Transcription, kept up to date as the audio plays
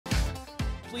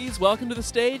please welcome to the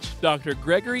stage Dr.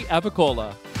 Gregory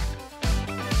Avicola.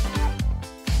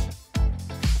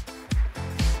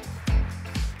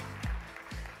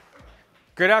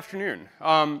 Good afternoon.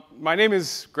 My name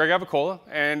is Greg Avicola,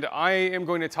 and I am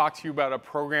going to talk to you about a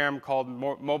program called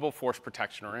Mobile Force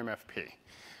Protection, or MFP.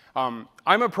 I'm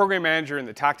a program manager in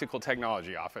the Tactical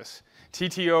Technology Office.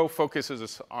 TTO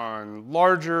focuses on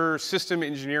larger system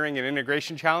engineering and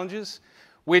integration challenges,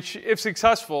 which, if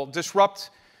successful, disrupt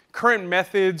current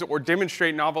methods or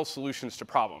demonstrate novel solutions to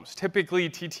problems. Typically,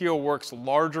 TTO works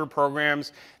larger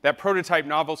programs that prototype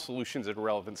novel solutions at a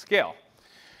relevant scale.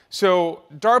 So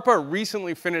DARPA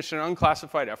recently finished an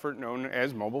unclassified effort known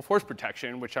as Mobile Force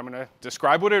Protection, which I'm going to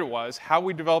describe what it was, how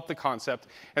we developed the concept,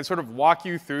 and sort of walk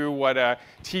you through what a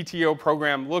TTO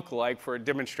program looked like for a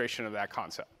demonstration of that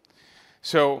concept.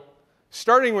 So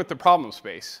starting with the problem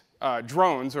space,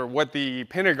 drones, or what the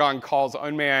Pentagon calls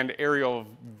unmanned aerial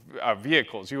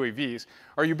vehicles, UAVs,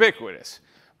 are ubiquitous.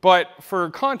 But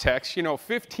for context,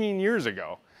 15 years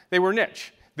ago, they were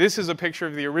niche. This is a picture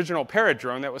of the original Parrot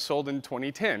drone that was sold in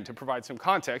 2010 to provide some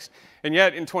context. And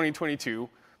yet, in 2022,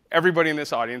 everybody in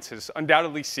this audience has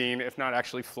undoubtedly seen, if not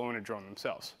actually flown, a drone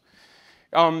themselves.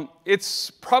 It's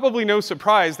probably no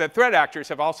surprise that threat actors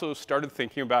have also started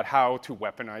thinking about how to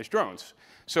weaponize drones.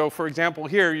 So for example,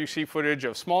 here you see footage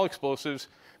of small explosives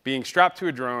being strapped to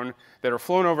a drone that are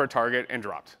flown over a target and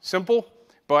dropped. Simple,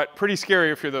 but pretty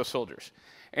scary if you're those soldiers.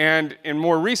 And in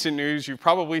more recent news, you've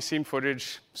probably seen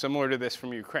footage similar to this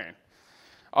from Ukraine.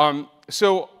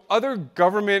 So other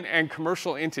government and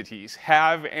commercial entities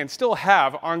have and still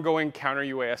have ongoing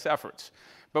counter-UAS efforts.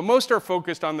 But most are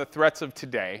focused on the threats of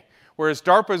today, whereas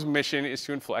DARPA's mission is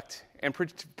to inflict and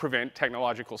prevent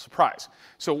technological surprise.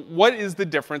 So what is the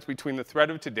difference between the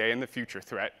threat of today and the future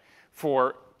threat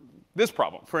for this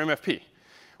problem, for MFP?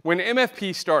 When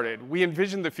MFP started, we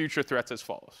envisioned the future threats as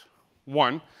follows.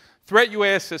 1, threat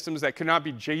UAS systems that could not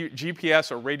be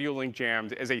GPS or radio link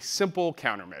jammed as a simple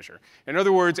countermeasure. In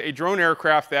other words, a drone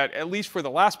aircraft that, at least for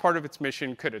the last part of its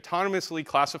mission, could autonomously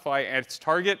classify its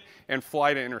target and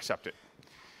fly to intercept it.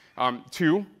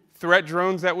 2, threat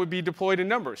drones that would be deployed in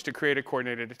numbers to create a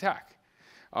coordinated attack.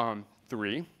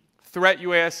 3, threat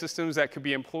UAS systems that could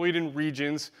be employed in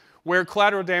regions where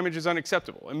collateral damage is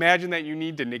unacceptable. Imagine that you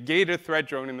need to negate a threat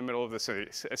drone in the middle of a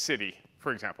city,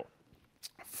 for example.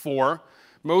 4,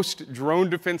 most drone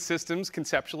defense systems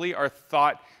conceptually are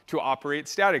thought to operate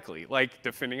statically, like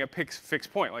defending a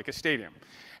fixed point, like a stadium.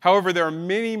 However, there are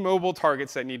many mobile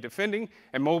targets that need defending,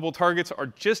 and mobile targets are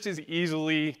just as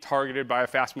easily targeted by a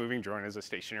fast-moving drone as a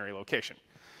stationary location.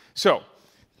 So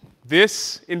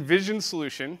this envisioned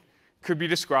solution could be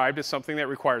described as something that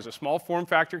requires a small form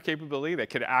factor capability that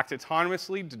could act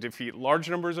autonomously to defeat large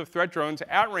numbers of threat drones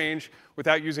at range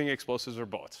without using explosives or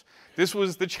bullets. This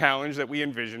was the challenge that we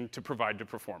envisioned to provide to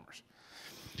performers.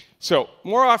 So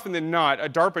more often than not, a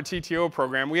DARPA TTO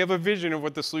program, we have a vision of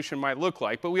what the solution might look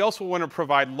like, but we also want to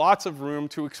provide lots of room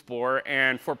to explore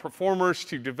and for performers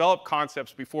to develop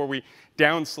concepts before we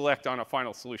down select on a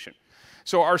final solution.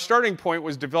 So our starting point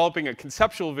was developing a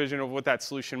conceptual vision of what that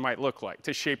solution might look like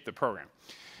to shape the program.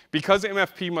 Because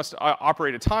MFP must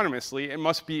operate autonomously, it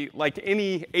must be, like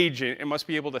any agent, it must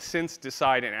be able to sense,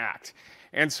 decide, and act.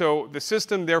 And so the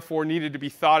system, therefore, needed to be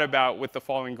thought about with the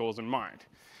following goals in mind.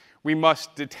 We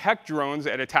must detect drones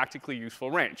at a tactically useful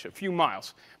range, a few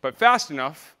miles, but fast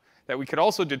enough that we could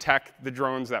also detect the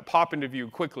drones that pop into view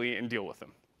quickly and deal with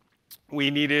them.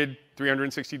 We needed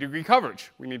 360-degree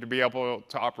coverage. We need to be able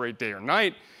to operate day or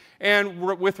night, and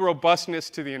with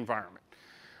robustness to the environment.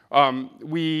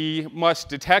 We must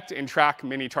detect and track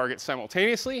many targets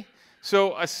simultaneously,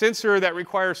 so a sensor that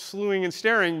requires slewing and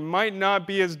staring might not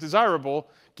be as desirable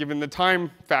given the time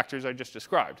factors I just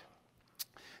described.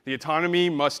 The autonomy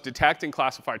must detect and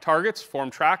classify targets,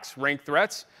 form tracks, rank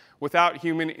threats without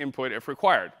human input if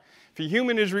required. If a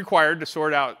human is required to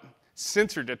sort out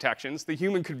sensor detections, the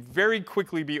human could very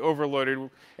quickly be overloaded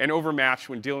and overmatched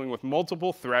when dealing with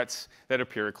multiple threats that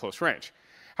appear at close range.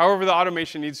 However, the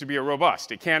automation needs to be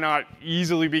robust. It cannot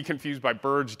easily be confused by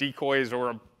birds, decoys,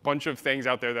 or a bunch of things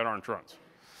out there that aren't drones.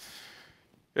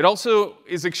 It also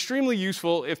is extremely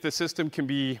useful if the system can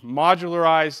be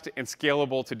modularized and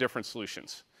scalable to different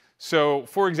solutions. So,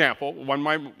 for example, one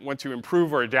might want to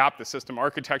improve or adapt the system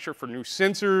architecture for new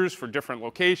sensors, for different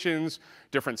locations,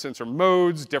 different sensor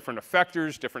modes, different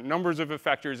effectors, different numbers of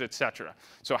effectors, etc.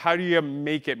 So how do you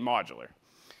make it modular?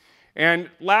 And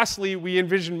lastly, we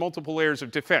envision multiple layers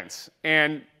of defense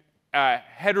and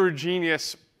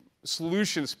heterogeneous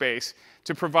solution space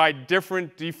to provide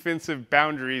different defensive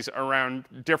boundaries around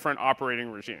different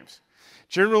operating regimes.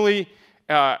 Generally,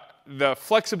 the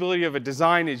flexibility of a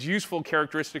design is useful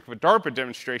characteristic of a DARPA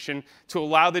demonstration to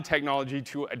allow the technology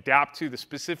to adapt to the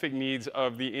specific needs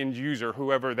of the end user,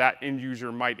 whoever that end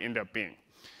user might end up being.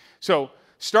 So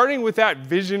starting with that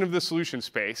vision of the solution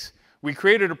space, we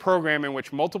created a program in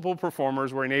which multiple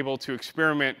performers were enabled to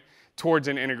experiment towards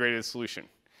an integrated solution.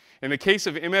 In the case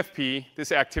of MFP,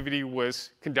 this activity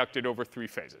was conducted over 3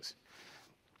 phases.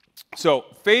 So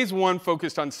phase 1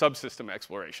 focused on subsystem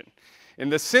exploration. In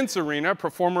the sense arena,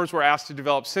 performers were asked to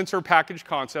develop sensor package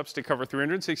concepts to cover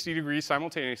 360 degrees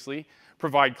simultaneously,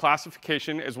 provide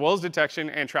classification as well as detection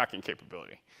and tracking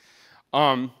capability.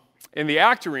 In the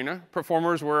ACT arena,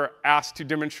 performers were asked to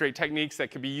demonstrate techniques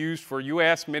that could be used for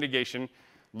UAS mitigation,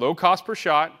 low cost per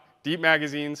shot, deep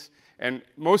magazines, and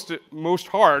most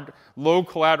hard, low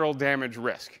collateral damage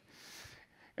risk.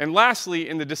 And lastly,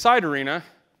 in the decide arena,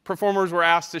 performers were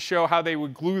asked to show how they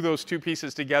would glue those 2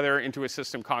 pieces together into a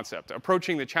system concept,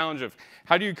 approaching the challenge of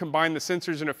how do you combine the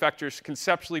sensors and effectors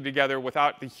conceptually together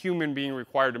without the human being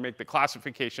required to make the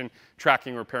classification,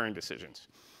 tracking, repairing decisions.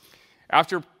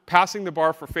 After passing the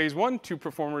bar for phase 1, 2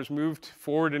 performers moved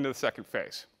forward into the second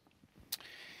phase.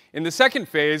 In the second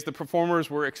phase, the performers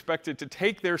were expected to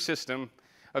take their system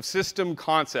of system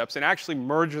concepts and actually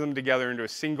merge them together into a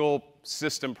single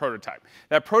system prototype.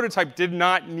 That prototype did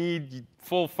not need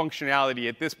full functionality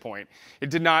at this point. It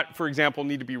did not, for example,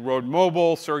 need to be road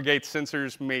mobile, surrogate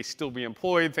sensors may still be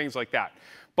employed, things like that,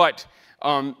 but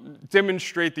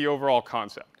demonstrate the overall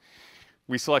concept.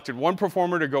 We selected 1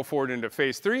 performer to go forward into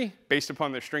phase 3 based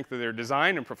upon the strength of their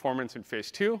design and performance in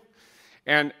phase 2.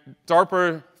 And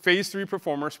DARPA phase 3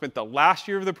 performers spent the last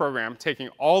year of the program taking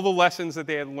all the lessons that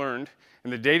they had learned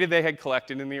and the data they had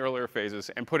collected in the earlier phases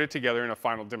and put it together in a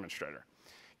final demonstrator.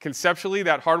 Conceptually,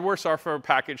 that hardware-software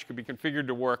package could be configured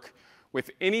to work with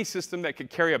any system that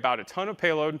could carry about a ton of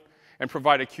payload and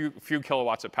provide a few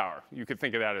kilowatts of power. You could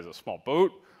think of that as a small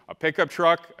boat, a pickup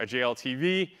truck, a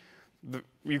JLTV.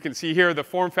 You can see here the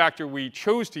form factor we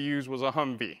chose to use was a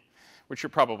Humvee, which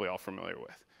you're probably all familiar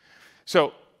with.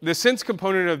 So the sense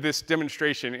component of this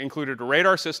demonstration included a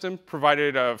radar system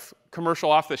provided of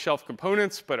commercial off-the-shelf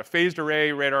components, but a phased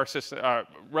array radar system,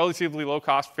 relatively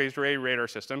low-cost phased array radar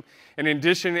system. And in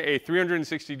addition, a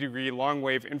 360-degree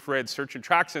long-wave infrared search and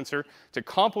track sensor to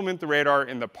complement the radar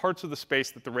in the parts of the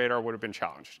space that the radar would have been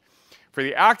challenged. For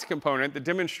the ACT component, the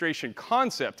demonstration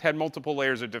concept had multiple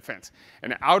layers of defense.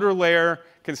 An outer layer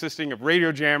consisting of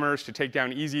radio jammers to take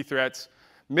down easy threats,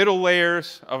 middle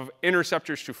layers of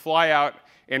interceptors to fly out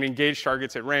and engage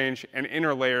targets at range, and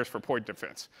inner layers for point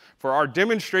defense. For our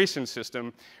demonstration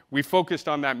system, we focused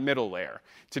on that middle layer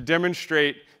to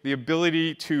demonstrate the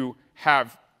ability to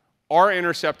have our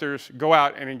interceptors go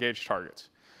out and engage targets.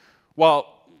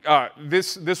 Well,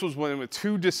 this was one with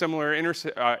 2 dissimilar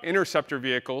interceptor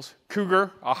vehicles,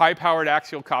 Cougar, a high-powered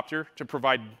axial copter to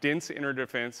provide dense inner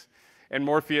defense, and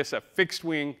Morpheus, a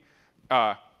fixed-wing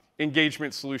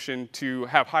engagement solution to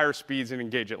have higher speeds and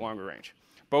engage at longer range.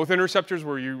 Both interceptors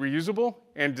were reusable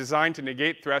and designed to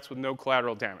negate threats with no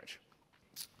collateral damage.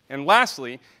 And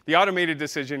lastly, the automated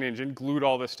decision engine glued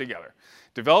all this together.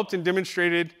 Developed and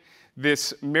demonstrated,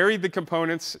 this married the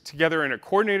components together in a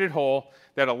coordinated whole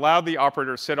that allowed the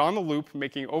operator to sit on the loop,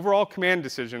 making overall command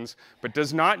decisions, but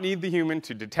does not need the human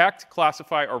to detect,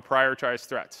 classify, or prioritize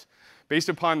threats. Based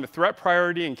upon the threat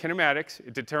priority and kinematics,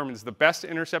 it determines the best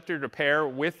interceptor to pair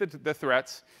with the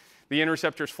threats. The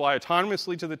interceptors fly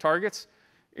autonomously to the targets,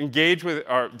 engage with,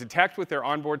 or detect with their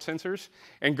onboard sensors,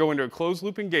 and go into a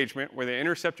closed-loop engagement where the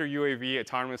interceptor UAV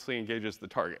autonomously engages the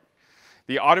target.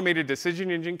 The automated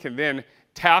decision engine can then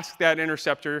task that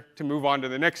interceptor to move on to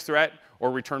the next threat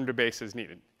or return to base as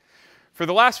needed. For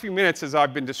the last few minutes, as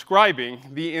I've been describing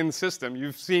the end system,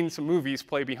 you've seen some movies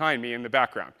play behind me in the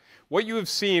background. What you have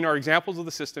seen are examples of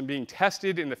the system being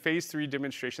tested in the phase 3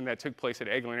 demonstration that took place at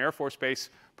Eglin Air Force Base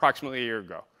approximately a year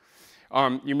ago.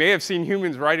 You may have seen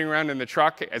humans riding around in the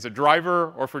truck as a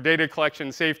driver or for data collection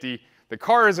and safety. The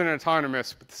car isn't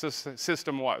autonomous, but the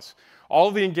system was. All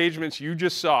of the engagements you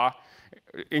just saw,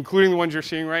 including the ones you're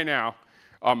seeing right now,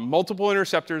 multiple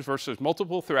interceptors versus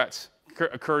multiple threats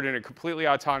occurred in a completely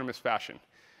autonomous fashion.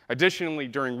 Additionally,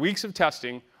 during weeks of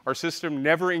testing, our system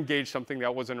never engaged something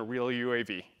that wasn't a real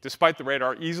UAV, despite the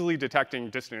radar easily detecting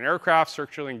distant aircraft,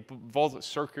 circling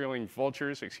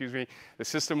vultures, the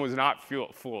system was not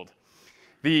fooled.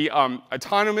 The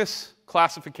autonomous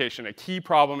classification, a key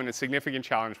problem and a significant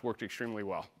challenge, worked extremely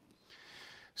well.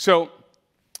 So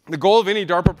the goal of any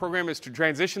DARPA program is to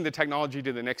transition the technology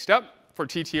to the next step. For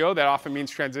TTO, that often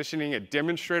means transitioning a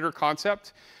demonstrator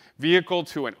concept vehicle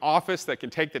to an office that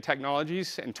can take the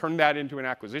technologies and turn that into an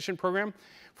acquisition program.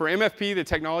 For MFP, the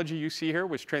technology you see here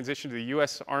was transitioned to the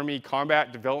U.S. Army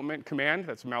Combat Development Command,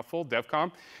 that's a mouthful,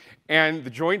 DEVCOM, and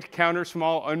the Joint Counter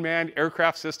Small Unmanned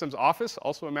Aircraft Systems Office,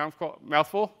 also a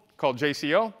mouthful, called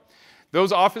JCO.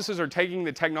 Those offices are taking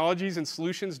the technologies and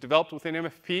solutions developed within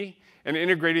MFP and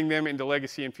integrating them into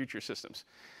legacy and future systems.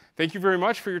 Thank you very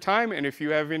much for your time, and if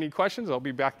you have any questions, I'll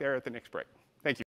be back there at the next break.